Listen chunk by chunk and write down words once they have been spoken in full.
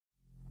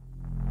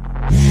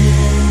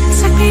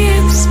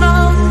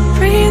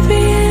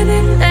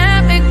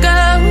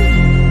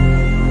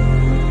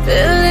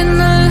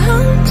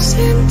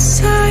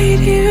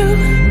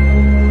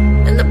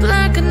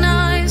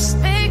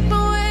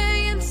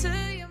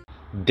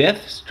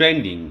Death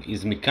Stranding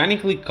is a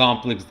mechanically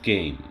complex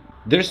game.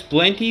 There's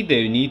plenty that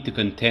you need to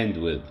contend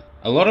with.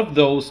 A lot of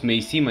those may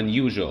seem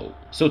unusual,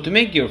 so to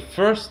make your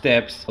first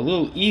steps a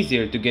little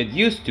easier to get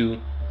used to,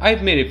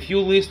 I've made a few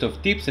lists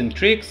of tips and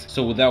tricks,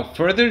 so without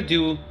further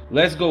ado,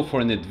 let's go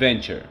for an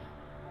adventure.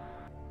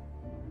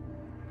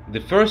 The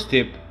first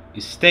tip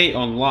is stay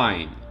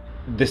online.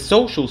 The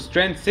social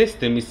strand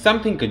system is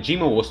something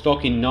Kojima was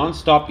talking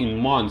non-stop in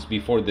months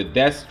before the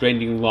Death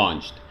Stranding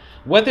launched.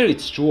 Whether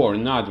it's true or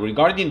not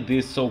regarding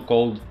this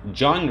so-called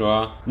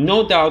genre,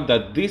 no doubt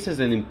that this is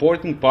an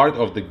important part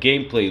of the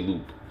gameplay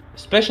loop.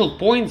 Special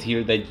points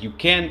here that you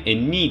can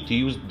and need to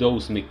use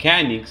those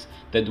mechanics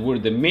that were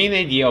the main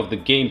idea of the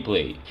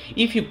gameplay.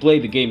 If you play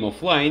the game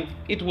offline,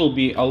 it will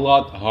be a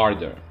lot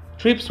harder.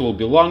 Trips will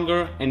be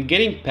longer and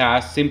getting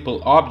past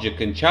simple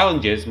objects and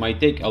challenges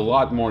might take a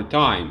lot more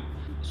time.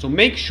 So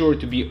make sure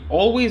to be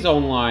always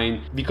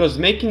online, because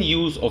making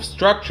use of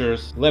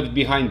structures left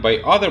behind by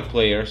other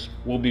players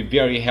will be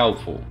very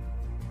helpful.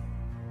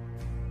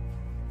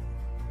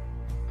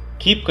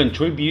 Keep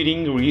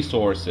contributing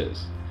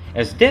resources.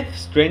 As Death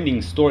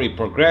Stranding's story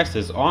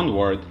progresses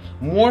onward,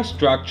 more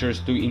structures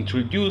to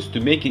introduce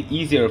to make it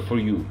easier for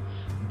you.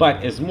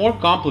 But as more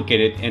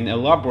complicated and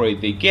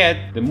elaborate they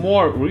get, the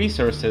more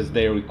resources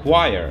they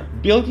require.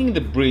 Building the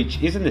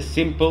bridge isn't as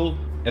simple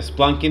as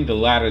plunking the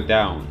ladder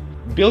down.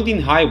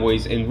 Building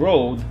highways and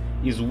roads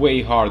is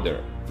way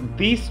harder.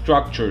 These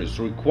structures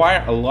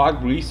require a lot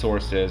of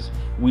resources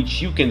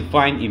which you can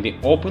find in the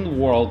open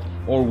world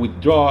or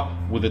withdraw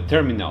with the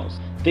terminals.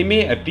 They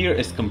may appear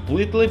as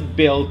completely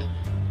built,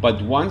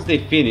 but once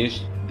they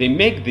finish, they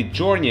make the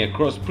journey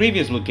across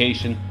previous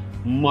location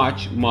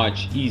much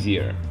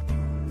easier.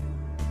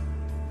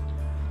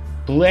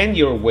 Plan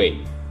your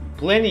way.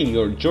 Planning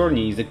your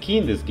journey is a key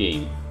in this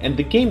game, and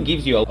the game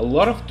gives you a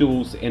lot of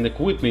tools and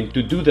equipment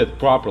to do that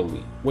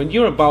properly. When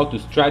you're about to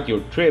start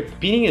your trip,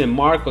 pinning a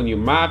mark on your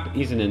map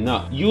isn't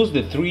enough. Use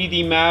the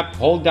 3D map,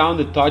 hold down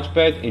the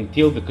touchpad and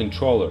tilt the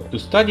controller. To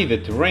study the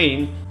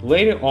terrain,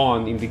 later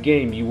on in the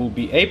game you will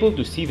be able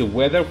to see the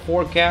weather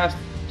forecast,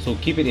 so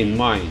keep it in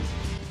mind.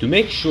 To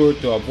make sure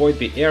to avoid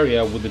the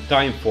area with the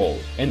time fall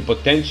and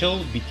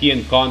potential BT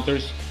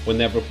encounters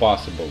whenever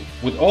possible.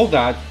 With all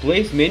that,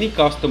 place many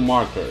custom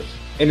markers,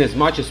 and as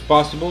much as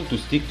possible to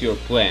stick to your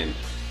plan.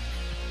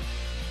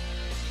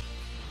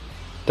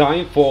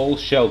 Timefall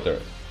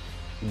Shelter.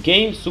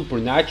 Game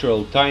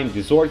supernatural time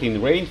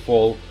distorting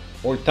rainfall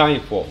or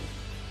timefall.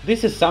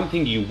 This is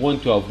something you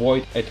want to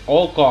avoid at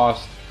all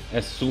costs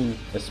as soon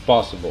as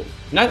possible.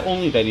 Not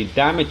only that it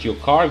damages your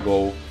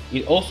cargo,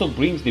 it also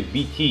brings the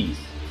BTs.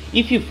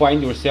 If you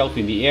find yourself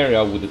in the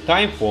area with a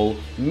timefall,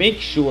 make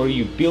sure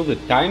you build a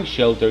time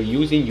shelter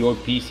using your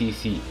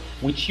PCC,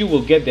 which you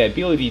will get the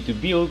ability to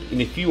build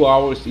in a few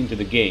hours into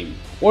the game,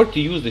 or to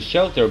use the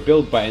shelter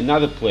built by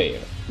another player.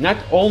 Not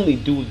only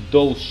do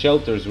those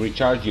shelters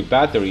recharge your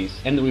batteries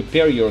and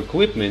repair your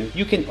equipment,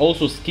 you can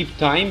also skip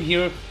time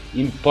here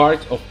in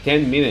parts of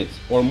 10 minutes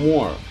or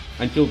more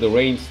until the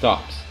rain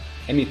stops,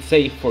 and it's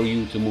safe for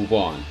you to move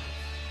on.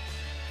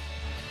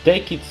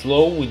 Take it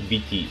slow with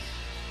BTs.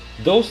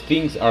 Those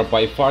things are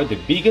by far the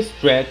biggest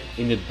threat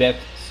in the Death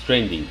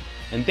Stranding,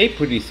 and they're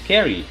pretty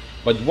scary,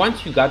 but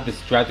once you got the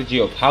strategy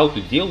of how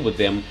to deal with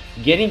them,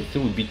 getting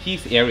through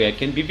BT's area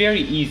can be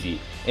very easy,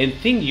 and the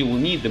thing you will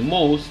need the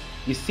most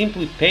is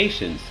simply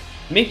patience.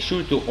 Make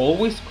sure to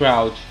always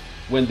crouch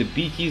when the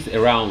BT is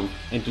around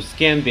and to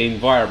scan the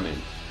environment.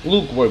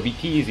 Look where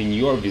BT is in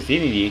your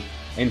vicinity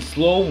and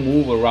slow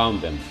move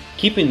around them.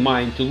 Keep in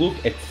mind to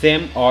look at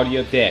SAM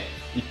audio deck.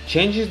 It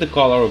changes the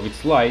color of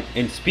its light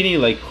and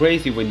spinning like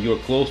crazy when you're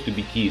close to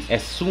BTs.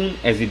 As soon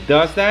as it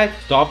does that,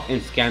 stop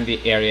and scan the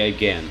area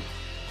again.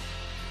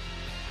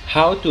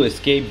 How to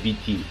escape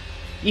BT.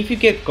 If you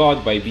get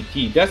caught by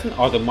BT, it doesn't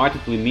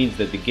automatically mean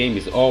that the game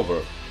is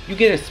over. You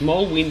get a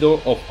small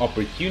window of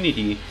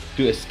opportunity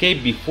to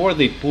escape before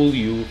they pull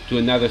you to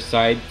another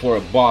side for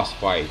a boss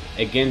fight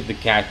against the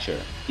catcher.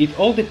 It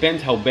all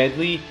depends how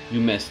badly you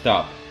messed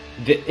up.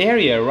 The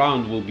area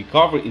around will be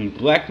covered in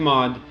black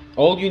mud.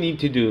 All you need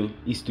to do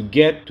is to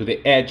get to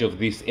the edge of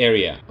this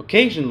area.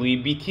 Occasionally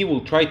BT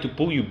will try to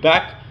pull you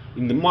back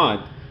in the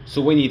mud,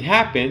 so when it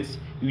happens,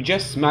 you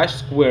just smash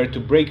square to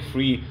break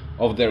free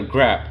of their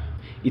grab.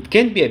 It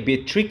can be a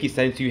bit tricky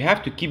since you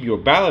have to keep your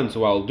balance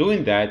while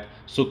doing that,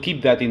 so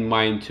keep that in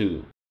mind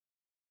too.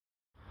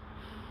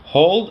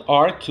 Hold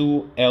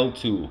R2,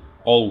 L2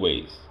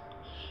 always.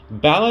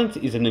 Balance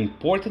is an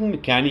important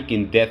mechanic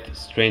in Death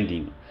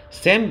Stranding.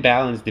 Sam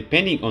balance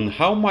depending on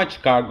how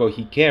much cargo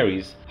he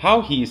carries,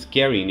 how he is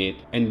carrying it,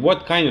 and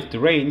what kind of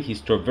terrain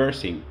he's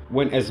traversing.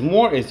 When as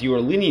more as you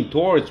are leaning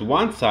towards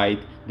one side,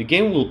 the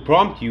game will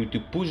prompt you to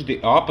push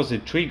the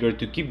opposite trigger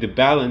to keep the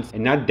balance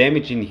and not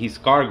damaging his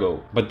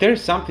cargo. But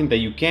there's something that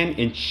you can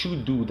and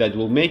should do that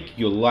will make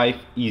your life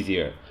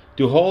easier.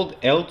 To hold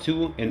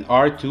L2 and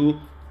R2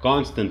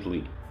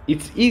 constantly.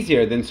 It's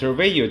easier than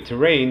survey your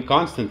terrain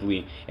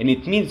constantly, and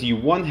it means you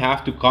won't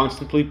have to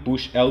constantly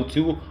push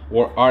L2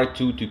 or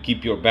R2 to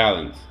keep your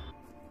balance.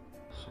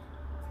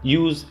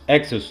 Use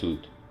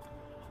exosuit.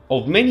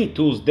 Of many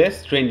tools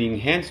Death Stranding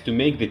enhanced to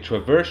make the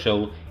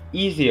traversal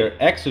easier,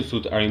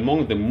 exosuits are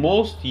among the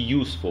most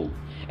useful.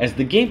 As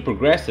the game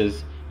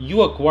progresses,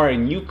 you acquire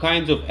new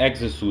kinds of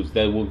exosuits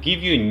that will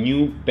give you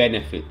new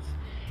benefits,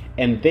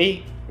 and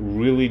they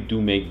really do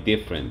make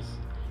difference.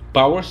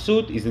 Power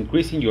Suit is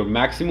increasing your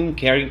maximum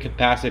carrying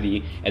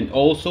capacity and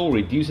also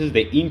reduces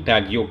the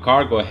impact your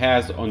cargo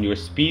has on your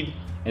speed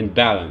and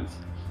balance.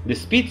 The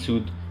Speed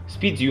Suit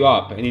speeds you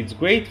up and it's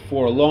great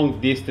for a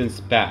long distance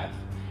path,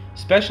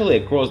 especially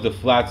across the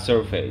flat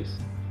surface.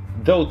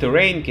 Though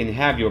terrain can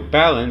have your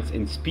balance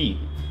and speed,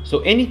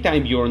 so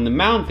anytime you're on the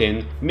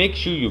mountain, make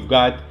sure you've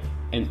got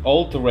an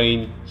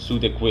all-terrain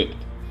suit equipped.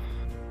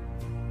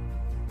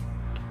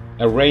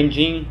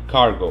 Arranging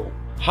cargo.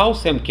 How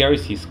Sam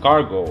carries his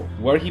cargo,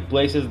 where he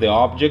places the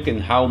object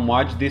and how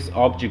much this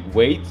object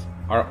weighs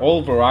are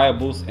all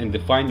variables and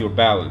define your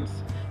balance.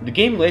 The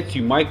game lets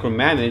you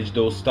micromanage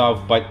those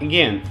stuff, but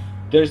again,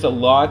 there's a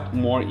lot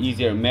more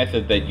easier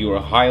method that you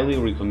are highly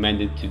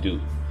recommended to do.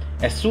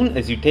 As soon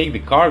as you take the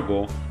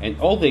cargo and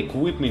all the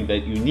equipment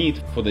that you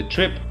need for the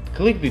trip,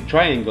 click the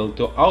triangle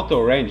to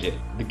auto-arrange it.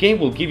 The game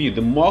will give you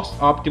the most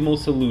optimal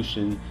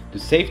solution to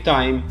save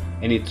time,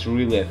 and it's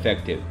really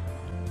effective.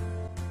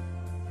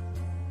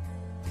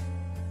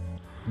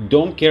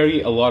 Don't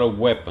carry a lot of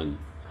weapon.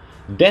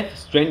 Death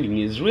Stranding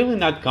is really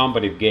not a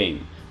combative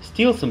game.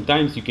 Still,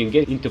 sometimes you can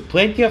get into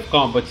plenty of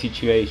combat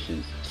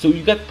situations, so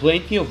you got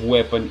plenty of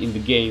weapon in the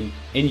game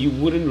and you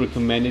wouldn't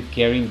recommend it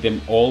carrying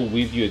them all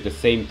with you at the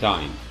same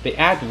time. They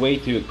add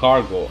weight to your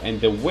cargo, and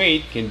the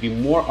weight can be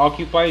more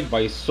occupied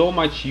by so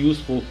much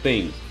useful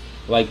things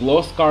like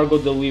lost cargo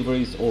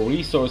deliveries or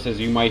resources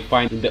you might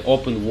find in the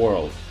open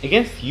world.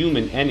 Against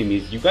human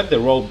enemies, you got the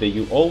rope that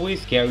you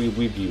always carry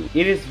with you.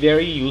 It is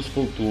very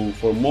useful tool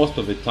for most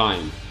of the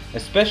time,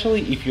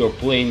 especially if you're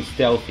playing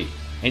stealthy.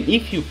 And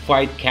if you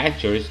fight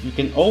catchers, you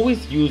can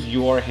always use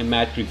your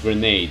hematic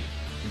grenade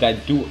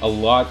that do a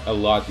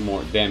lot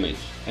more damage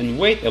and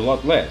weight a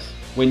lot less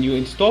when you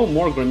install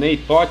more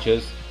grenade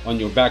pouches on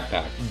your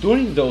backpack.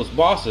 During those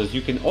bosses,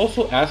 you can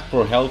also ask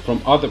for help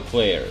from other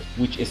players,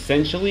 which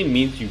essentially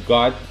means you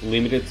got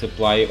limited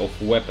supply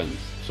of weapons,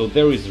 so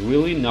there is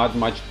really not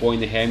much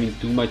point in having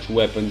too much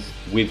weapons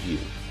with you.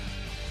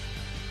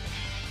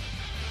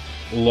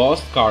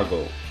 Lost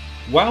cargo.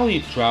 While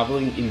you're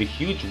traveling in the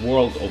huge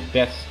world of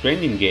Death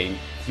Stranding game,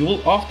 you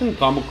will often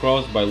come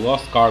across by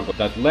lost cargo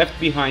that left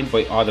behind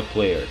by other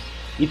players.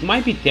 It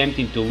might be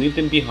tempting to leave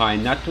them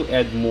behind not to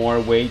add more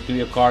weight to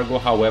your cargo,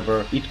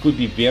 however, it could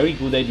be a very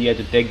good idea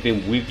to take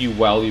them with you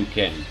while you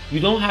can.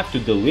 You don't have to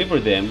deliver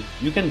them,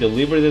 you can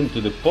deliver them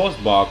to the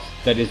post box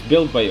that is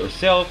built by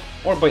yourself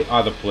or by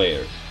other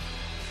players.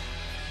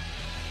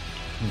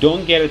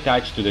 Don't get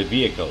attached to the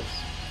vehicles.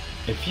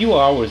 A few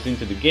hours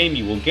into the game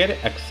you will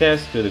get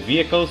access to the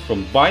vehicles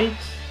from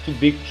bikes to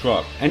big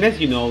trucks, and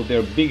as you know,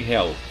 they're big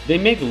help. They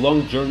make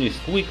long journeys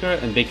quicker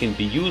and they can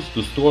be used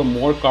to store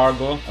more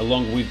cargo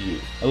along with you,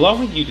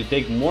 allowing you to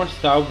take more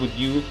stuff with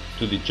you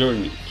to the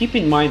journey. Keep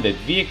in mind that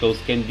vehicles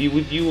can be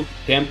with you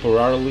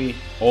temporarily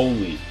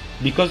only,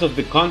 because of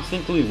the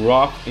constantly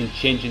rough and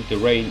changing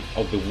terrain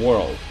of the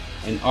world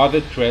and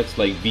other threats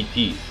like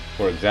BTs,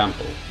 for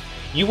example.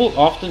 You will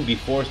often be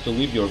forced to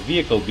leave your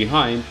vehicle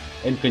behind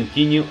and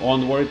continue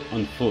onward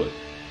on foot.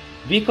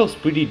 Vehicles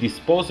pretty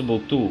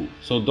disposable too,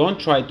 so don't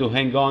try to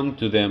hang on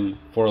to them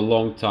for a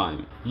long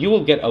time. You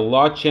will get a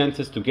lot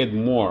chances to get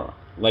more,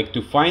 like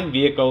to find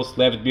vehicles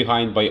left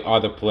behind by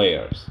other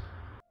players.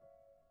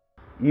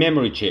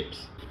 Memory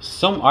chips.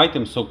 Some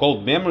items,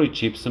 so-called memory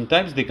chips,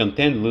 sometimes they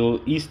contain little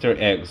Easter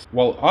eggs,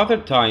 while other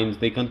times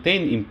they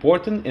contain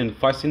important and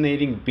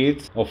fascinating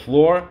bits of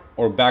lore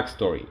or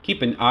backstory.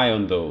 Keep an eye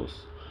on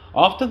those.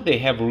 Often they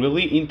have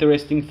really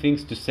interesting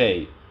things to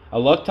say. A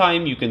lot of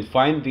time you can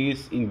find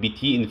these in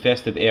BT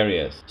infested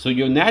areas, so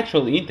your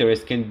natural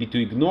interest can be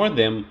to ignore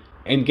them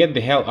and get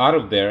the hell out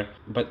of there,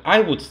 but I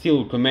would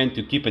still recommend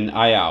to keep an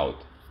eye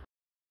out.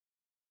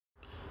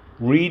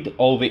 Read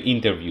all the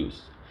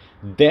interviews.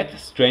 Death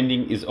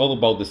Stranding is all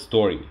about the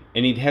story,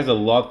 and it has a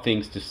lot of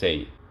things to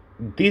say.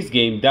 This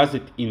game does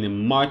it in a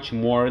much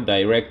more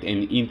direct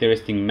and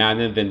interesting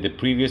manner than the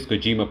previous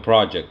Kojima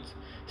projects.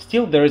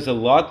 Still, there is a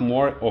lot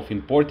more of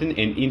important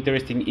and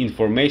interesting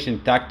information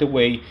tucked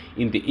away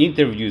in the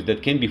interviews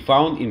that can be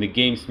found in the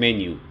game's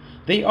menu.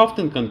 They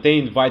often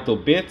contain vital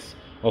bits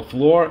of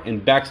lore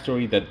and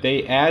backstory that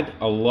they add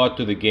a lot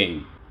to the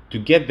game. To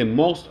get the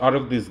most out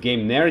of this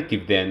game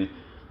narrative then,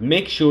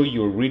 make sure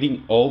you're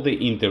reading all the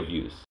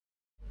interviews.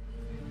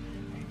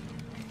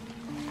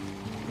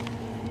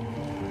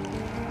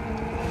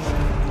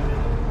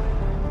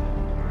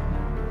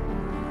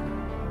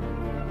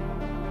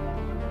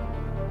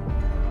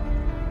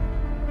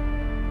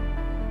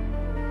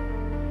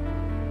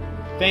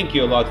 Thank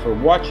you a lot for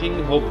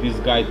watching, hope this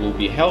guide will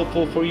be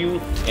helpful for you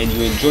and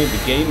you enjoyed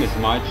the game as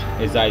much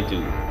as I do.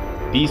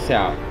 Peace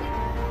out.